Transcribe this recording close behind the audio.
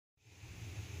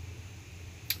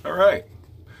Alright,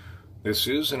 this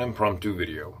is an impromptu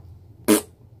video.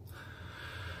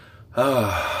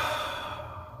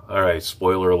 Alright,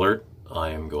 spoiler alert. I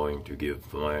am going to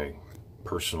give my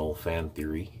personal fan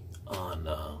theory on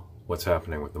what's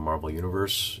happening with the Marvel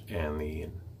Universe and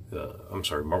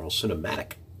Marvel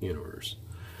Cinematic Universe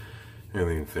and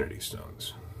the Infinity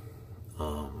Stones.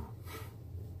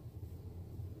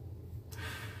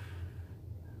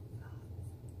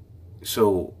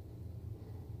 So,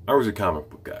 I was a comic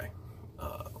book guy.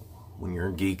 When you're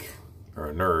a geek or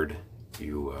a nerd,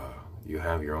 you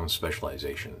have your own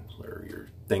specializations or your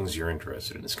things you're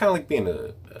interested in. It's kind of like being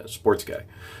a sports guy.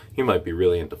 You might be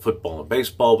really into football and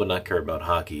baseball, but not care about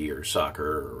hockey or soccer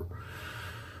or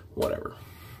whatever.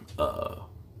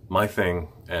 My thing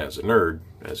as a nerd,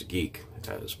 as a geek,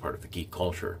 as part of the geek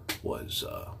culture, was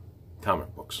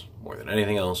comic books. More than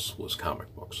anything else was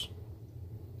comic books.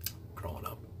 Growing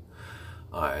up.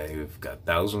 I've got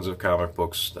thousands of comic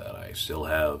books that I still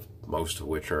have, most of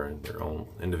which are in their own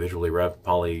individually wrapped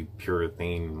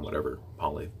polyurethane, whatever,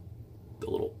 the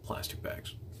little plastic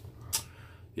bags.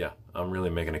 Yeah, I'm really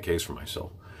making a case for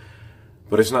myself.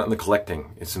 But it's not in the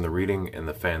collecting, it's in the reading and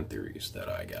the fan theories that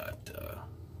I got.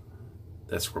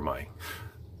 That's where my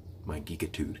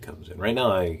geekitude comes in. Right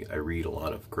now I read a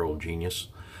lot of Girl Genius,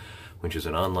 which is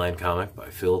an online comic by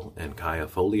Phil and Kaya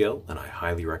Folio, and I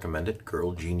highly recommend it,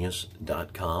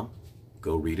 girlgenius.com.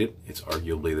 Go read it. It's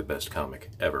arguably the best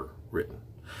comic ever written.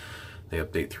 They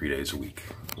update 3 days a week,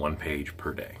 1 page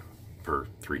per day, per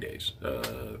 3 days,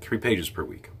 3 pages per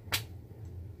week.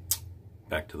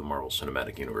 Back to the Marvel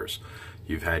Cinematic Universe.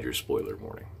 You've had your spoiler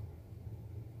warning.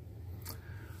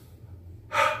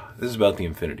 This is about the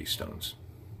Infinity Stones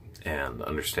and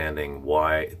understanding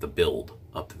why the build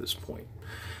up to this point.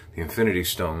 The Infinity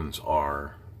Stones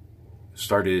are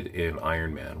started in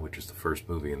Iron Man, which is the first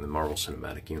movie in the Marvel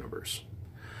Cinematic Universe.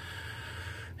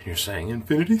 And you're saying,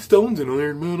 Infinity Stones in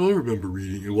Iron Man? I remember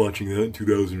reading and watching that in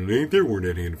 2008. There weren't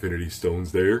any Infinity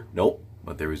Stones there. Nope,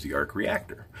 but there was the arc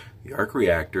reactor. The arc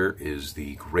reactor is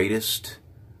the greatest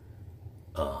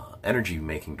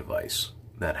energy-making device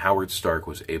that Howard Stark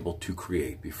was able to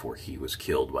create before he was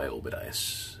killed by Obadiah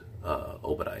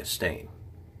Stane.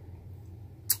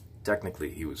 Technically,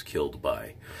 he was killed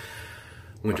by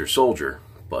Winter Soldier,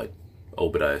 but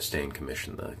Obadiah Stane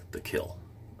commissioned the kill.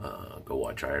 Go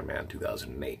watch Iron Man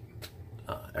 2008.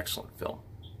 Excellent film.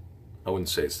 I wouldn't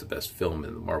say it's the best film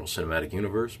in the Marvel Cinematic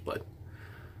Universe, but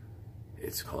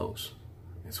it's close.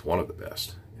 It's one of the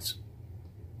best. It's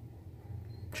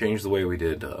changed the way we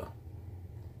did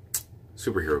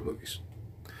superhero movies.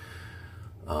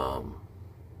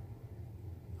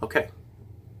 Okay.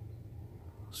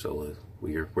 So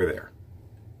we're there.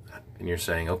 And you're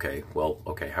saying, okay,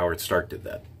 Howard Stark did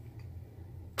that.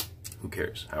 Who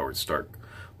cares? Howard Stark.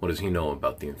 What does he know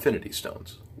about the Infinity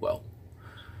Stones? Well,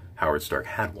 Howard Stark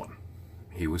had one.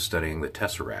 He was studying the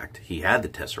Tesseract. He had the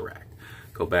Tesseract.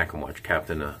 Go back and watch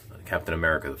Captain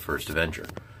America, the First Avenger.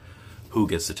 Who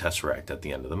gets the Tesseract at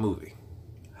the end of the movie?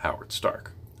 Howard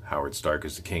Stark. Howard Stark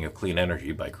is the king of clean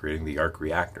energy by creating the arc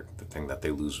reactor, the thing that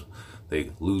they lose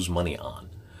money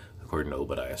on, according to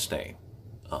Obadiah Stane.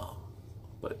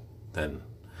 But then,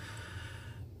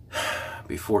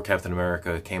 before Captain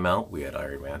America came out, we had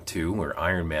Iron Man 2, where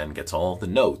Iron Man gets all the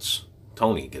notes.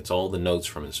 Tony gets all the notes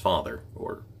from his father,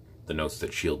 or the notes that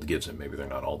S.H.I.E.L.D. gives him. Maybe they're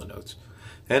not all the notes.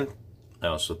 And I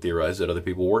also theorize that other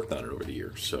people worked on it over the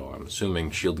years, so I'm assuming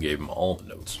S.H.I.E.L.D. gave him all the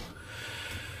notes.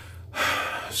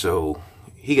 So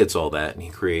he gets all that, and he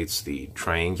creates the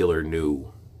triangular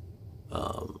new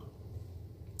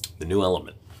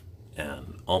element.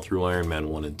 And all through Iron Man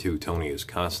 1 and 2, Tony is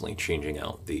constantly changing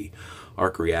out the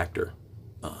arc reactor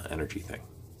energy thing.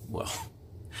 Well,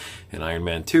 in Iron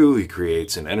Man 2, he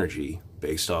creates an energy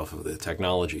based off of the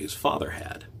technology his father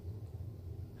had.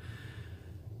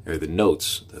 Or the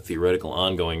notes, the theoretical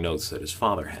ongoing notes that his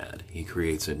father had. He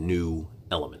creates a new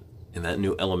element. And that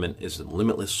new element is a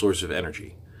limitless source of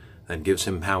energy that gives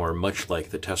him power, much like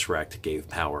the Tesseract gave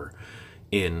power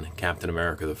in Captain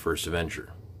America, the First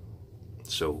Avenger.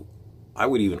 So I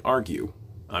would even argue,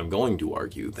 I'm going to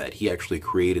argue, that he actually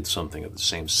created something of the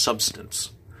same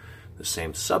substance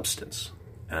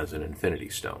as an Infinity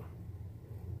Stone.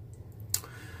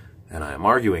 And I am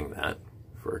arguing that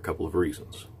for a couple of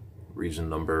reasons. Reason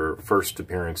number, first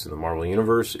appearance in the Marvel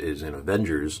Universe is in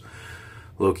Avengers.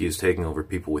 Loki is taking over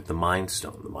people with the Mind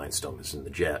Stone. The Mind Stone is in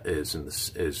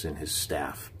his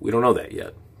staff. We don't know that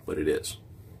yet, but it is.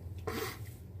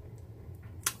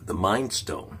 The Mind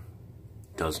Stone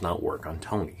does not work on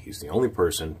Tony. He's the only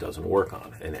person it doesn't work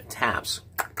on. And it taps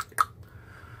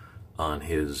on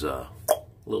his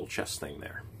little chest thing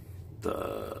there.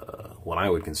 What I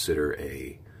would consider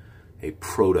a a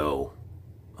proto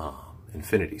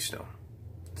Infinity Stone.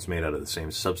 It's made out of the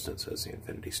same substance as the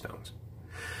Infinity Stones.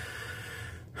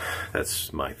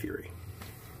 That's my theory.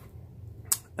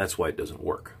 That's why it doesn't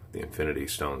work. The Infinity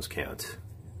Stones can't.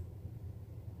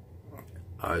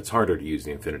 It's harder to use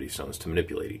the Infinity Stones to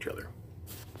manipulate each other.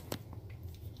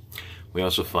 We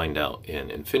also find out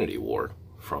in Infinity War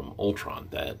from Ultron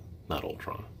that, not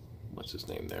Ultron, what's his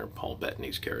name there? Paul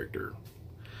Bettany's character.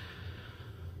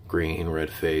 Green,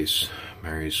 red face,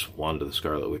 marries Wanda the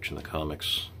Scarlet Witch in the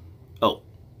comics. Oh,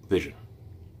 Vision.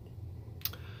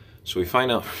 So we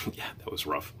find out, yeah, that was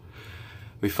rough.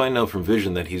 We find out from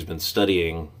Vision that he's been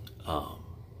studying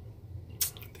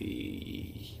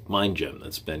the mind gem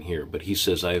that's been here, but he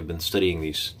says, I have been studying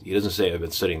these. He doesn't say I've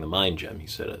been studying the mind gem. He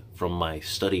said, from my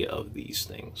study of these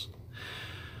things.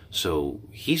 So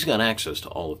he's got access to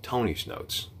all of Tony's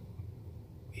notes.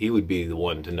 He would be the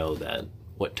one to know that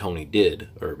what Tony did,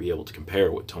 or be able to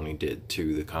compare what Tony did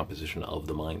to the composition of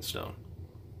the Mind Stone.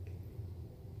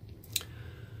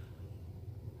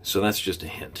 So that's just a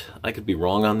hint. I could be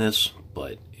wrong on this,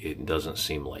 but it doesn't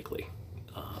seem likely.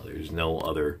 There's no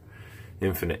other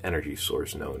infinite energy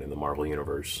source known in the Marvel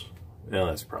Universe. No,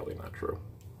 that's probably not true.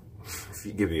 If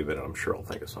you give me a minute, I'm sure I'll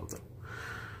think of something.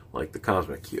 Like the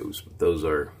cosmic cubes, but those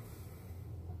are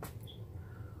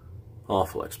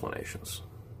awful explanations.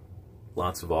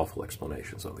 Lots of awful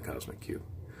explanations on the cosmic cube.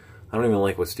 I don't even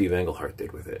like what Steve Englehart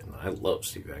did with it, and I love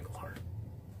Steve Englehart.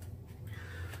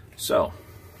 So,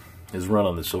 his run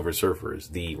on the Silver Surfer is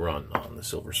the run on the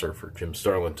Silver Surfer. Jim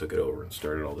Starlin took it over and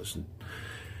started all this.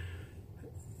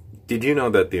 Did you know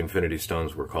that the Infinity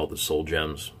Stones were called the Soul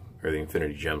Gems, or the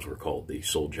Infinity Gems were called the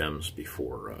Soul Gems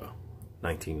before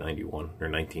 1991, or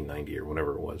 1990, or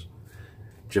whatever it was?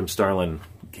 Jim Starlin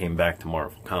came back to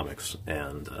Marvel Comics,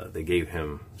 and they gave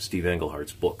him Steve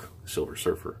Englehart's book, Silver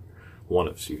Surfer, one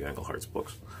of Steve Englehart's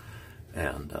books.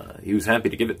 And he was happy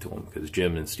to give it to him, because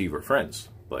Jim and Steve are friends.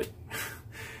 But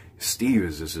Steve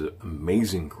is this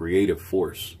amazing creative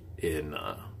force in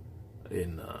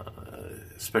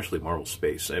especially Marvel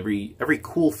Space. Every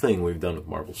cool thing we've done with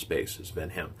Marvel Space has been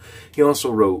him. He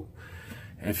also wrote,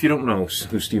 and if you don't know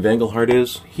who Steve Englehart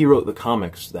is, he wrote the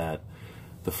comics that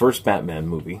the first Batman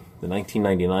movie, the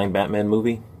 1999 Batman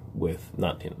movie with,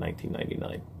 not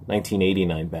 1999,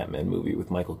 1989 Batman movie with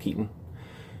Michael Keaton.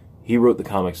 He wrote the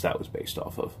comics that was based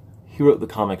off of. He wrote the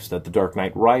comics that The Dark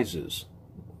Knight Rises,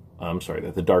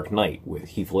 that The Dark Knight with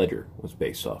Heath Ledger was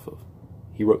based off of.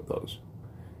 He wrote those.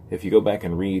 If you go back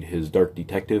and read his Dark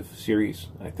Detective series,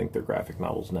 I think they're graphic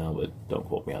novels now, but don't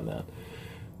quote me on that.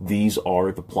 These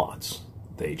are the plots.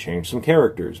 They changed some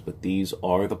characters, but these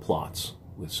are the plots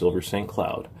with Silver St.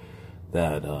 Cloud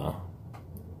that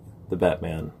the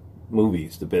Batman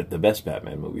movies, the best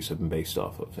Batman movies, have been based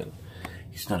off of. And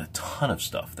he's done a ton of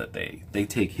stuff that they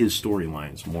take his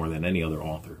storylines more than any other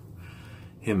author.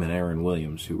 Him and Aaron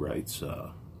Williams, who writes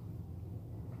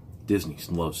Disney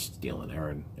loves stealing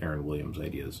Aaron Williams'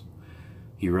 ideas.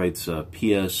 He writes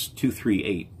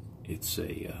PS238. It's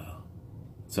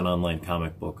an online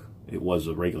comic book. It was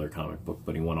a regular comic book,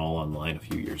 but he went all online a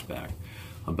few years back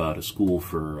about a school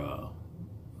for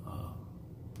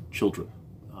children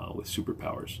with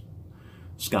superpowers.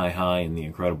 Sky High and The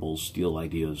Incredibles steal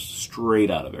ideas straight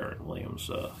out of Aaron Williams'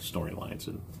 storylines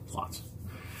and plots.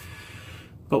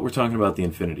 But we're talking about the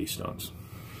Infinity Stones.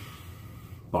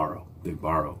 They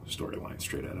borrow storylines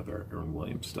straight out of Aaron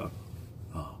Williams stuff.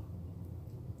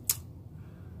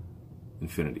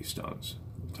 Infinity Stones.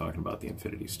 We're talking about the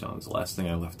Infinity Stones. The last thing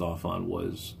I left off on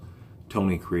was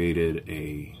Tony created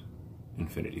a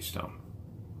Infinity Stone.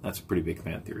 That's a pretty big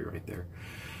fan theory right there.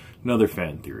 Another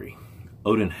fan theory.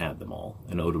 Odin had them all,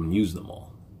 and Odin used them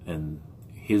all. And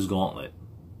his gauntlet,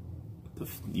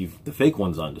 the fake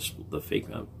one's on display.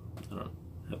 I don't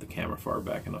have the camera far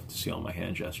back enough to see all my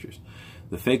hand gestures.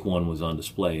 The fake one was on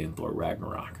display in Thor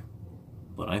Ragnarok,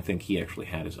 but I think he actually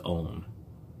had his own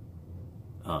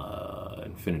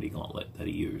Infinity Gauntlet that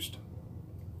he used.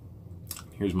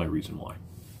 Here's my reason why.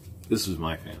 This is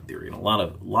my fan theory, and a lot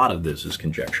of this is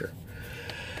conjecture,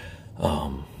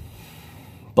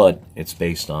 but it's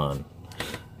based on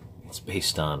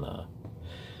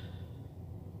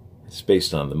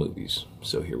the movies.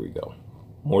 So here we go.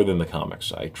 More than the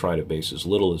comics. I try to base as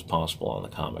little as possible on the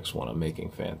comics when I'm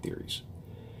making fan theories.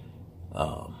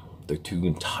 They're two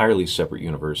entirely separate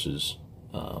universes.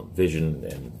 Vision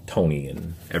and Tony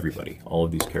and everybody. All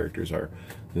of these characters are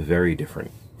very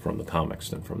different from the comics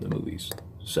than from the movies.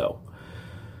 So,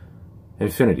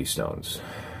 Infinity Stones.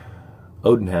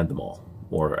 Odin had them all,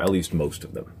 or at least most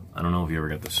of them. I don't know if he ever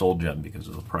got the Soul Gem because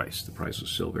of the price. The price was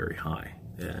still very high.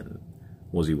 And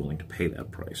was he willing to pay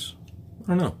that price? I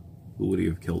don't know. Who would he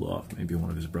have killed off? Maybe one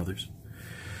of his brothers?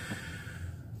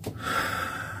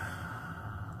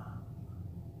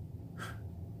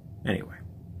 Anyway.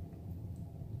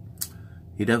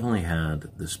 He definitely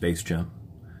had the space gem,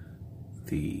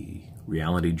 the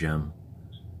reality gem,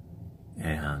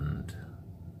 and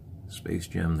space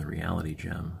gem, the reality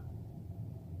gem,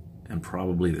 and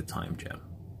probably the time gem.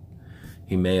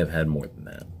 He may have had more than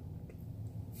that.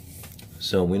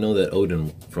 So we know that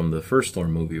Odin, from the first Thor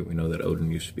movie, we know that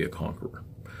Odin used to be a conqueror.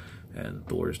 And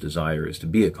Thor's desire is to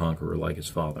be a conqueror like his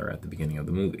father at the beginning of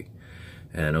the movie.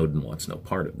 And Odin wants no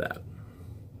part of that.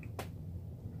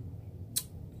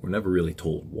 We're never really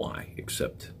told why,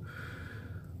 except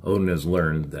Odin has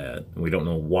learned that, we don't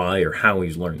know why or how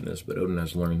he's learned this, but Odin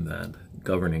has learned that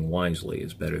governing wisely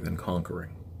is better than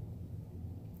conquering.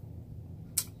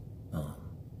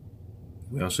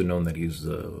 We also know that he's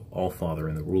the Allfather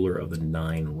and the ruler of the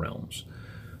 9 realms.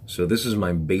 So this is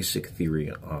my basic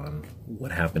theory on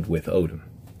what happened with Odin.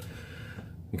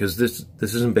 Because this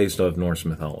isn't based off Norse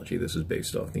mythology, this is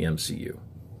based off the MCU.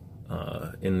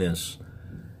 In this,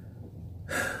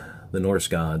 the Norse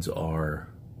gods are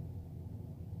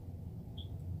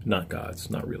not gods,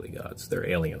 not really gods. They're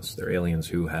aliens. They're aliens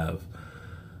who have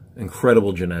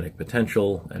incredible genetic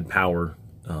potential and power.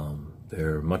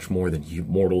 They're much more than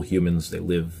mortal humans. They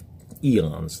live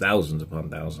eons, thousands upon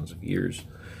thousands of years.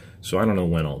 So I don't know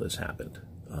when all this happened.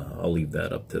 I'll leave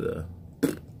that up to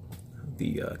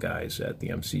the guys at the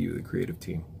MCU, the creative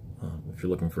team. If you're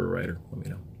looking for a writer, let me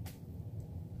know.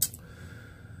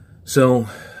 So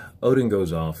Odin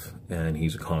goes off, and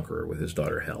he's a conqueror with his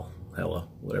daughter Hela,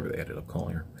 whatever they ended up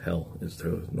calling her. Hel is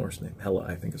the Norse name. Hela,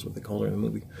 I think, is what they called her in the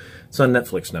movie. It's on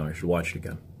Netflix now. I should watch it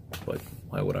again. But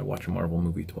why would I watch a Marvel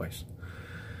movie twice?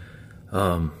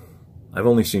 I've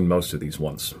only seen most of these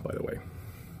once, by the way.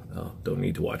 Don't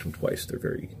need to watch them twice.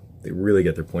 They really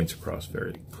get their points across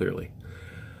very clearly.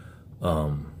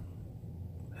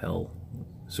 Hel.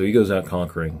 So he goes out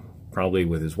conquering, probably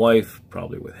with his wife,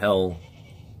 probably with Hel,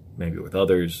 maybe with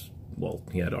others. Well,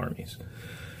 he had armies.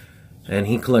 And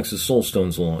he collects the soul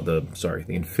stones along the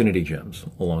infinity gems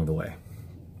along the way.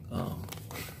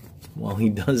 While he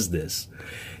does this,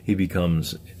 he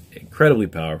becomes incredibly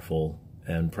powerful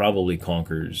and probably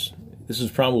conquers. This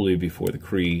is probably before the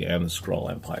Kree and the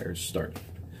Skrull empires started.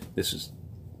 This is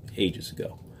ages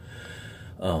ago.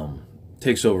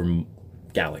 Takes over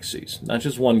galaxies. Not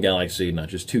just one galaxy, not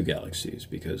just 2 galaxies,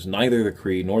 because neither the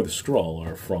Kree nor the Skrull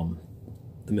are from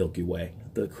the Milky Way.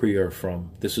 The Kree are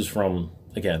from, this is from,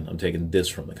 again, I'm taking this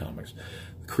from the comics.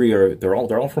 The Kree are, they're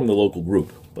all from the local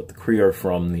group, but the Kree are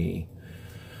from the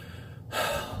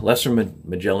Lesser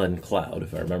Magellan Cloud,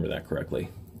 if I remember that correctly,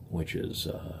 which is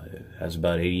has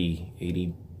about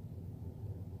 80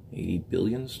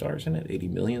 billion stars in it, 80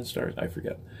 million stars, I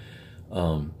forget.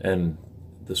 And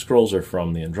the Skrulls are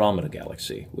from the Andromeda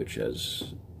Galaxy, which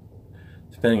is,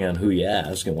 depending on who you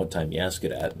ask and what time you ask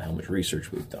it at and how much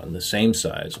research we've done, the same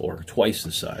size or twice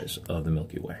the size of the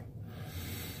Milky Way.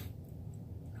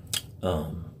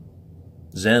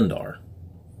 Xandar,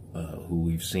 who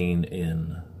we've seen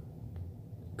in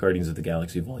Guardians of the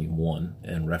Galaxy Volume 1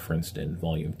 and referenced in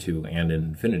Volume 2 and in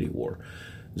Infinity War.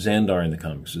 Xandar in the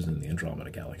comics is in the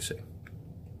Andromeda Galaxy.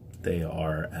 They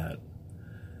are at,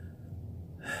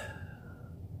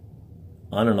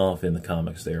 on and off in the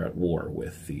comics, they are at war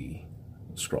with the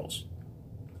Skrulls.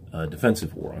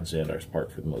 Defensive war on Xandar's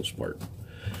part for the most part.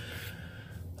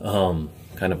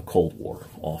 Kind of a Cold War,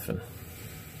 often.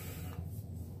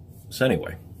 So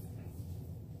anyway,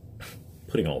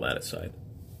 putting all that aside,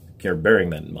 bearing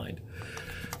that in mind,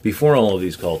 before all of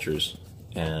these cultures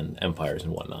and empires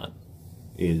and whatnot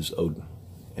is Odin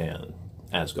and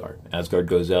Asgard. Asgard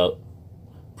goes out,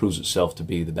 proves itself to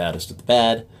be the baddest of the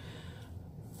bad.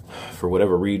 For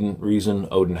whatever reason,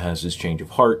 Odin has his change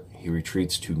of heart. He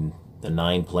retreats to the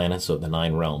 9 planets of the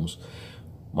 9 realms.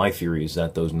 My theory is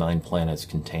that those 9 planets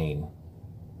contain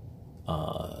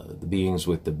the beings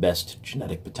with the best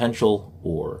genetic potential,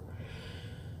 or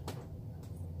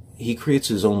he creates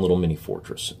his own little mini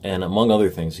fortress. And among other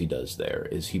things he does there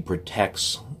is he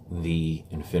protects the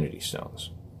Infinity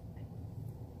Stones.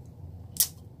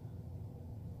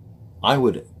 I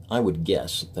would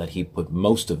guess that he put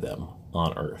most of them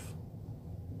on Earth,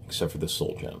 except for the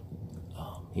Soul Gem.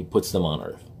 He puts them on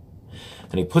Earth.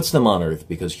 And he puts them on Earth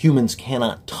because humans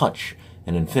cannot touch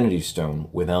an Infinity Stone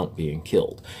without being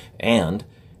killed. And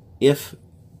if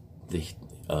the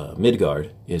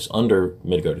Midgard is under,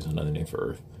 Midgard is another name for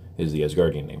Earth, is the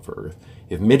Asgardian name for Earth.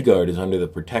 If Midgard is under the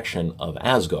protection of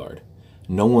Asgard,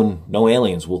 no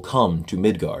aliens will come to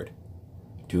Midgard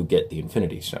to get the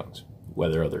Infinity Stones. I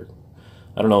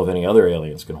don't know if any other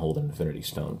aliens can hold an Infinity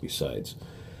Stone besides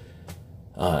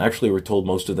Actually, we're told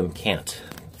most of them can't.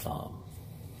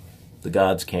 The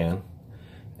gods can,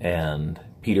 and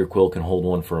Peter Quill can hold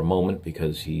one for a moment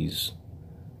because he's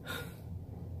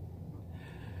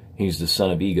the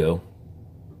son of Ego.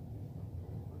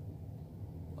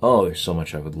 Oh, there's so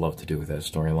much I would love to do with that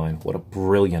storyline. What a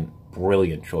brilliant,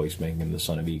 brilliant choice making him the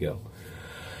son of Ego.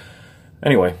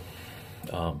 Anyway,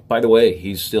 by the way,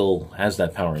 he still has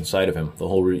that power inside of him. The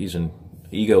whole reason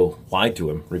Ego lied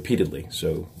to him repeatedly,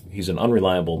 so he's an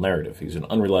unreliable narrative. He's an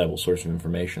unreliable source of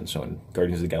information. So in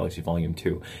Guardians of the Galaxy Volume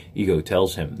 2, Ego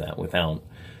tells him that without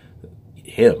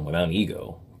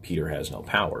Ego, Peter has no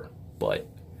power. But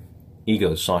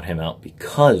Ego sought him out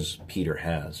because Peter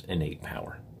has innate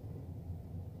power.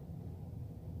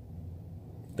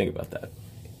 Think about that.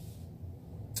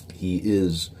 He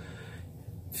is,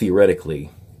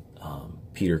 theoretically,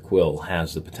 Peter Quill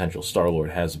has the potential,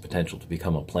 Star-Lord has the potential to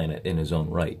become a planet in his own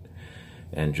right.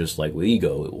 And just like with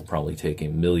Ego, it will probably take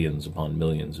him millions upon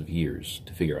millions of years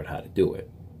to figure out how to do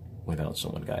it without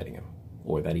someone guiding him.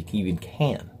 Or that he even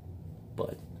can.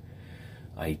 But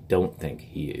I don't think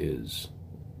he is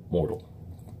mortal.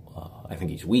 I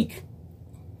think he's weak,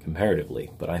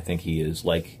 comparatively, but I think he is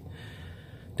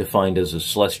defined as a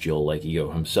celestial, like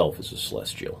Ego himself is a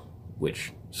celestial,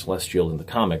 which celestial in the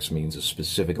comics means a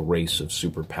specific race of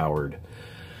superpowered,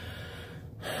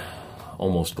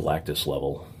 almost Galactus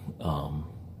level,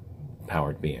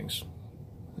 powered beings.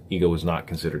 Ego is not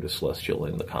considered a celestial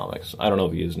in the comics. I don't know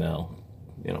if he is now.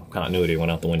 You know, continuity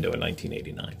went out the window in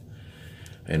 1989,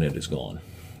 and it is gone.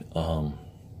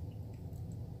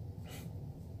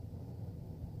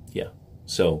 Yeah,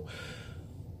 so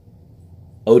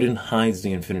Odin hides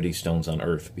the Infinity Stones on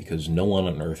Earth because no one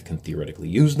on Earth can theoretically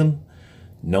use them.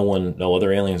 No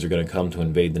other aliens are going to come to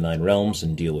invade the Nine Realms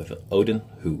and deal with Odin,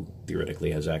 who theoretically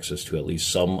has access to at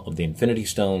least some of the Infinity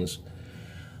Stones.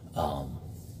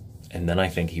 And then I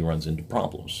think he runs into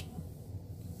problems.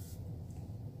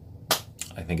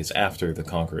 I think it's after the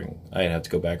Conquering. I'd have to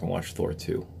go back and watch Thor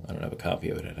 2. I don't have a copy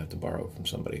of it. I'd have to borrow it from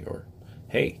somebody, or,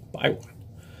 hey, buy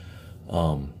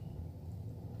one.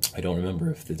 I don't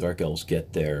remember if the Dark Elves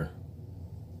get the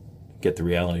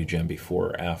reality gem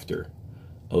before or after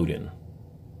Odin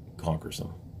conquers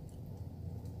them.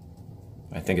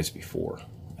 I think it's before.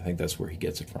 I think that's where he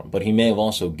gets it from. But he may have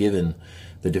also given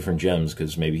the different gems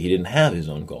because maybe he didn't have his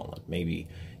own gauntlet. Maybe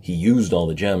he used all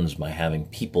the gems by having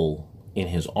people in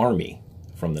his army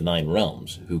from the Nine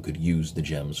Realms who could use the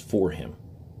gems for him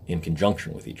in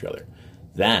conjunction with each other.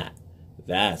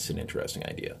 That's an interesting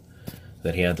idea.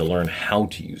 That he had to learn how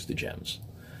to use the gems.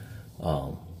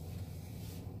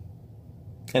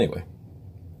 Anyway.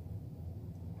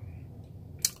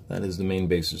 That is the main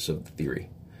basis of the theory.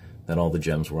 That all the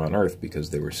gems were on Earth because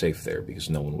they were safe there.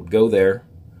 Because no one would go there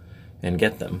and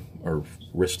get them or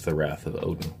risk the wrath of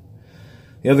Odin.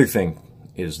 The other thing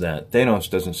is that Thanos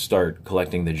doesn't start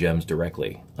collecting the gems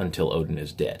directly until Odin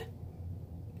is dead.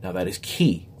 Now that is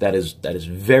key. That is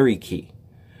very key.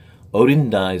 Odin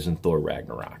dies in Thor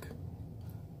Ragnarok.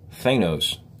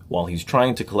 Thanos, while he's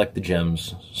trying to collect the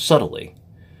gems subtly,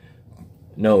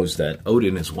 knows that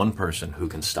Odin is one person who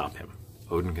can stop him.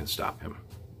 Odin can stop him.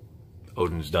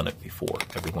 Odin's done it before.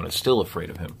 Everyone is still afraid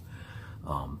of him.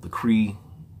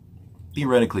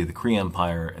 Theoretically, the Kree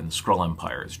Empire and the Skrull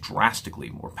Empire is drastically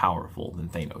more powerful than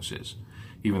Thanos is.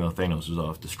 Even though Thanos is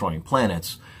off destroying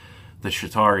planets, the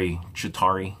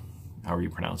Chitauri, however you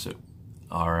pronounce it,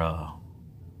 are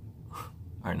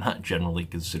not generally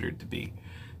considered to be.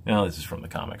 You know, this is from the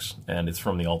comics, and it's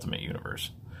from the Ultimate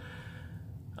Universe.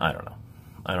 I don't know.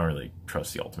 I don't really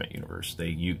trust the Ultimate Universe.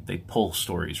 They pull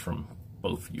stories from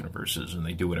both universes, and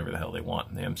they do whatever the hell they want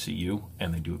in the MCU,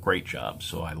 and they do a great job,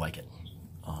 so I like it.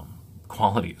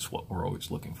 Quality is what we're always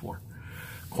looking for.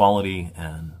 Quality,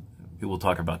 and people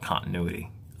talk about continuity.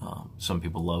 Some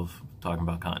people love talking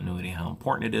about continuity, how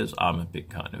important it is. I'm a big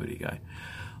continuity guy.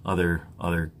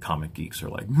 Other comic geeks are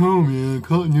like, no man,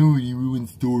 continuity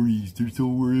ruins stories. They're so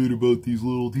worried about these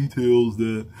little details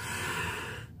that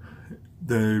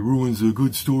ruins a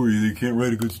good story. They can't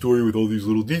write a good story with all these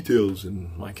little details.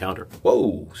 And my counter,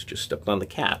 whoa, just stepped on the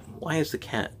cat. Why is the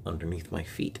cat underneath my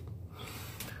feet?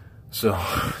 So,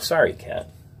 sorry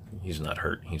cat. He's not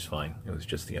hurt, he's fine. It was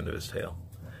just the end of his tail.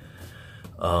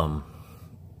 And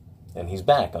he's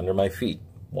back under my feet.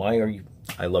 Why are you?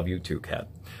 I love you too, cat.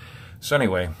 So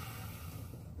anyway,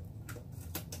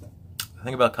 the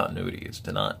thing about continuity is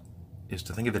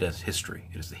to think of it as history.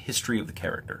 It is the history of the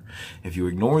character. If you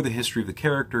ignore the history of the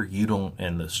character,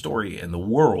 and the story and the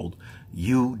world,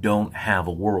 you don't have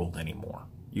a world anymore.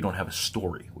 You don't have a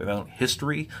story. Without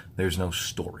history, there's no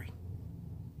story.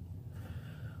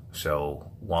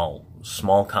 So while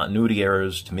small continuity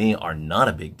errors to me are not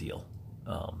a big deal,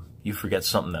 you forget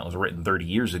something that was written 30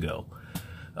 years ago,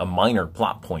 a minor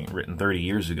plot point written 30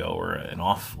 years ago, or an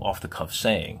off-the-cuff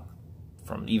saying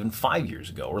from even 5 years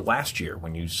ago, or last year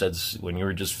when you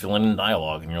were just filling in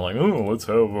dialogue and you're like,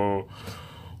 oh,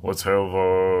 let's have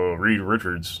Reed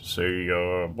Richards say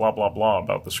blah blah blah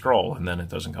about the Skrull, and then it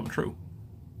doesn't come true.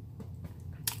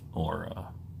 Or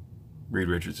Reed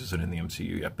Richards isn't in the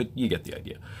MCU yet, but you get the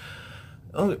idea.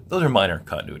 Those are minor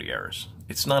continuity errors.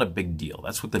 It's not a big deal.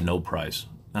 That's what the No Prize.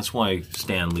 That's why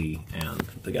Stan Lee and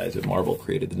the guys at Marvel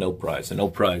created the No Prize. The No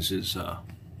Prize is an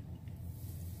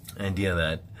idea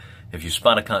that if you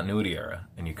spot a continuity error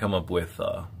and you come up with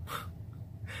an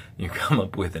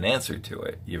answer to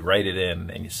it, you write it in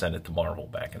and you send it to Marvel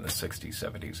back in the 60s,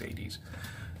 70s, 80s,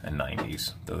 and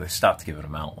 90s. Though they stopped giving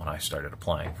them out when I started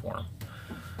applying for them.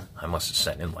 I must have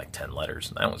sent in like 10 letters,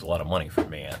 and that was a lot of money for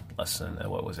me at less than,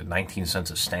 what was it, 19 cents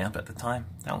a stamp at the time?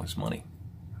 That was money.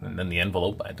 And then the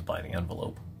envelope, I had to buy the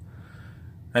envelope.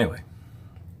 Anyway,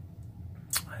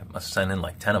 I must have sent in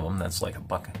like 10 of them. That's like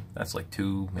 $1. That's like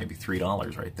 $2, maybe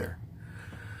 $3 right there.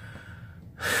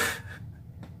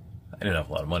 I didn't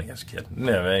have a lot of money as a kid.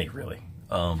 No, any really.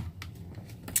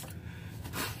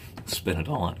 Spent it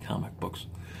all on comic books.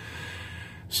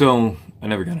 So, I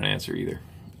never got an answer either.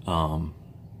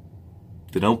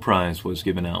 The No Prize was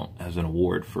given out as an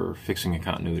award for fixing a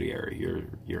continuity error.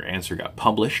 Your answer got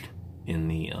published in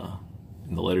the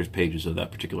letters pages of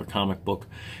that particular comic book,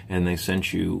 and they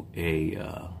sent you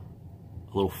a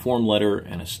little form letter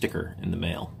and a sticker in the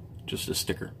mail. Just a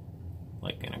sticker.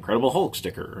 Like an Incredible Hulk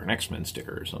sticker or an X-Men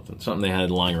sticker or something. Something they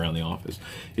had lying around the office.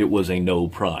 It was a no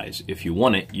prize. If you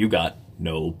won it, you got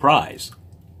no prize.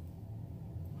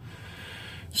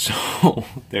 So,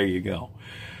 there you go.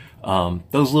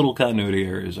 Those little continuity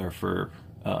errors are for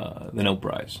the No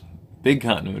Prize. Big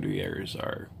continuity errors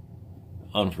are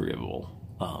unforgivable.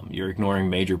 You're ignoring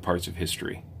major parts of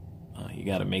history. You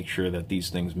got to make sure that these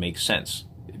things make sense,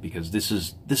 because this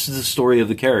is the story of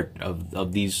the character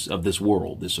of this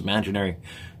world, this imaginary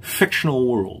fictional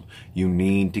world. You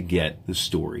need to get the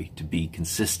story to be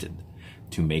consistent,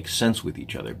 to make sense with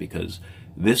each other, because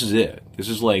this is it. This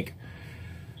is like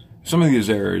some of these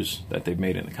errors that they've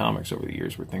made in the comics over the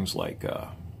years were things like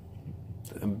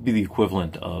be the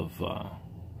equivalent of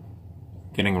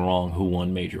getting wrong who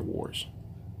won major wars.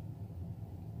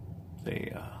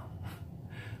 They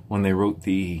when they wrote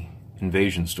the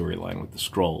invasion storyline with the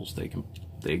Skrulls,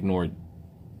 they ignored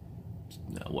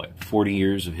 40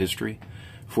 years of history,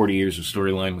 40 years of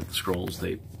storyline with the Skrulls.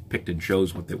 They picked and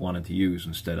chose what they wanted to use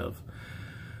instead of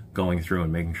going through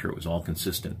and making sure it was all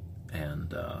consistent,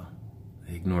 and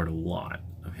they ignored a lot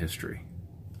of history.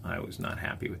 I was not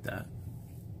happy with that.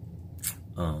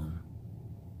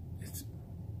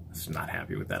 It's not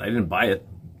happy with that. I didn't buy it.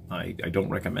 I don't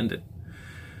recommend it.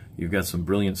 You've got some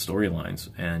brilliant storylines,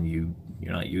 and you're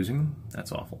not using them?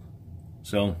 That's awful.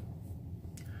 So,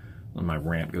 my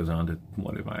rant goes on to,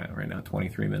 what am I at right now,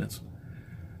 23 minutes.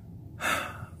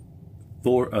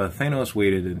 Thanos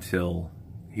waited until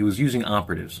he was using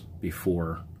operatives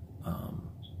before,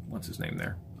 what's his name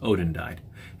there? Odin died,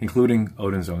 including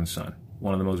Odin's own son.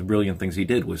 One of the most brilliant things he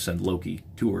did was send Loki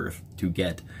to Earth to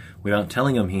get, without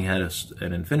telling him he had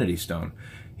an Infinity Stone,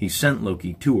 he sent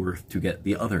Loki to Earth to get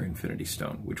the other Infinity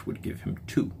Stone, which would give him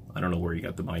 2. I don't know where he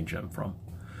got the Mind Gem from.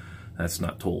 That's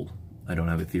not told. I don't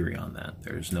have a theory on that.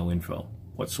 There's no info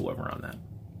whatsoever on that.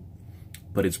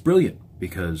 But it's brilliant,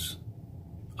 because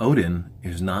Odin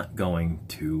is not going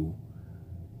to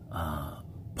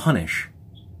punish,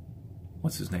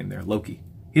 what's his name there, Loki.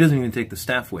 He doesn't even take the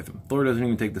staff with him. Thor doesn't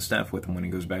even take the staff with him when he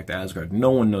goes back to Asgard.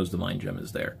 No one knows the Mind Gem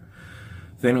is there.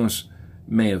 Thanos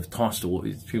may have tossed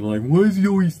away. People are like, why is he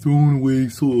always throwing away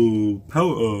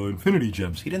Infinity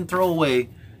Gems? He didn't throw away.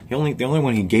 The only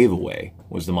one he gave away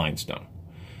was the Mind Stone.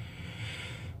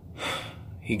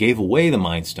 He gave away the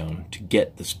Mind Stone to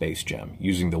get the Space Gem,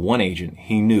 using the one agent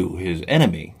he knew, his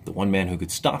enemy, the one man who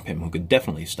could stop him, who could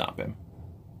definitely stop him,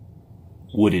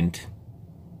 wouldn't.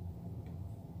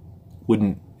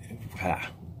 I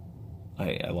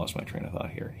lost my train of thought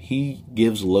here. He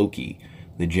gives Loki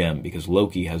the gem because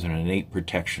Loki has an innate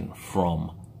protection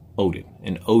from Odin,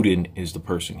 and Odin is the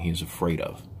person he is afraid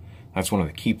of. That's one of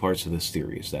the key parts of this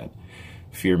theory, is that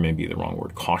fear may be the wrong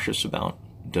word, cautious about,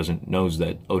 knows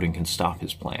that Odin can stop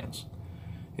his plans.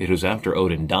 It was after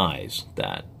Odin dies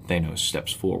that Thanos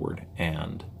steps forward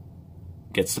and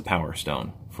gets the Power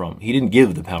Stone from... He didn't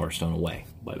give the Power Stone away,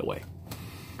 by the way.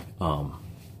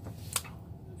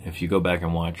 If you go back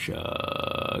and watch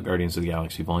Guardians of the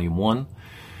Galaxy Volume 1,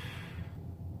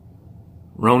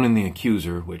 Ronan the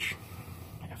Accuser, which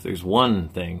if there's one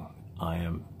thing I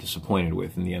am disappointed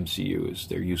with in the MCU is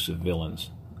their use of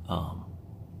villains.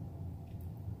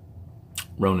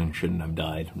 Ronan shouldn't have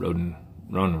died.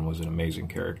 Ronan was an amazing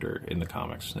character in the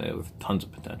comics with tons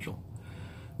of potential.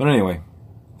 But anyway,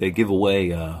 they give away...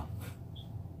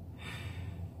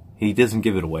 he doesn't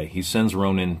give it away. He sends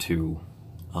Ronan to...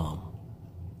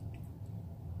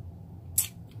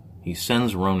 he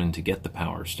sends Ronan to get the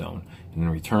Power Stone. And in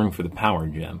return for the Power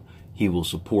Gem, he will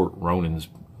support Ronan's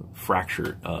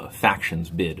faction's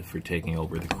bid for taking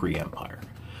over the Kree Empire.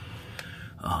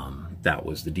 That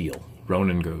was the deal.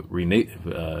 Ronan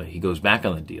he goes back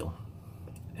on the deal,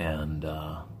 and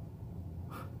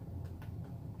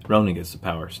Ronan gets the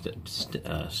Power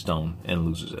Stone and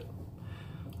loses it.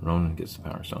 Ronan gets the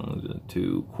Power Stone and loses it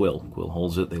to Quill. Quill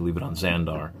holds it. They leave it on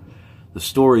Xandar. The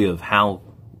story of how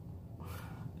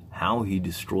he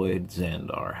destroyed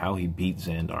Xandar, how he beat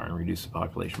Xandar and reduced the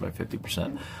population by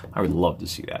 50%. I would love to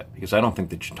see that, because I don't think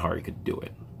the Chitauri could do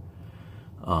it.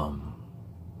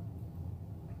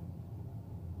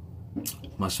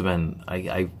 Must have been...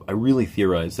 I really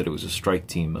theorized that it was a strike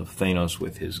team of Thanos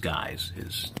with his guys,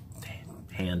 his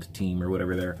hand team or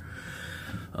whatever there.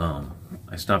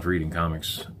 I stopped reading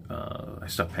comics. I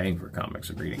stopped paying for comics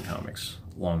and reading comics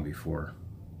long before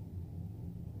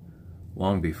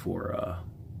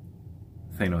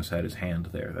Thanos had his hand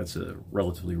there. That's a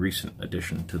relatively recent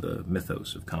addition to the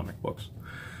mythos of comic books.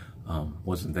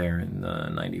 Wasn't there in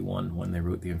 91 when they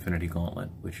wrote the Infinity Gauntlet,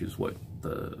 which is what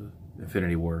the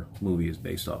Infinity War movie is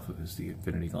based off of, is the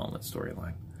Infinity Gauntlet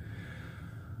storyline.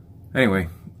 Anyway,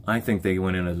 I think they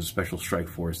went in as a special strike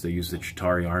force. They used the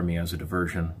Chitauri army as a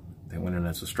diversion. They went in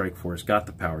as a strike force, got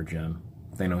the Power Gem.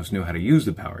 Thanos knew how to use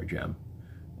the Power Gem.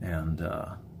 And,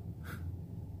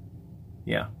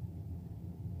 yeah.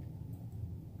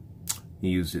 He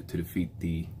used it to defeat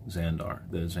the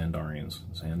Xandarians.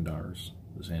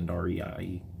 The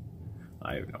Xandarii.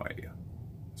 I have no idea.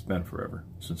 It's been forever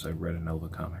since I've read a Nova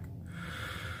comic.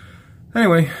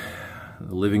 Anyway,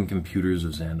 the living computers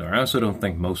of Xandar. I also don't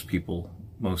think most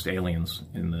aliens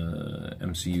in the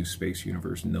MCU space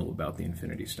universe know about the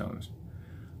Infinity Stones.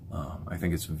 I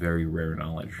think it's very rare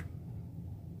knowledge.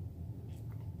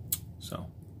 So,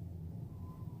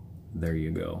 there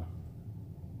you go.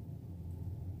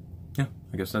 Yeah,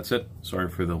 I guess that's it. Sorry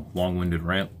for the long-winded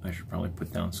rant. I should probably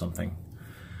put down something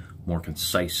more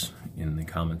concise in the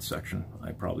comments section.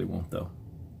 I probably won't, though.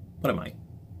 But I might.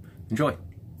 Enjoy.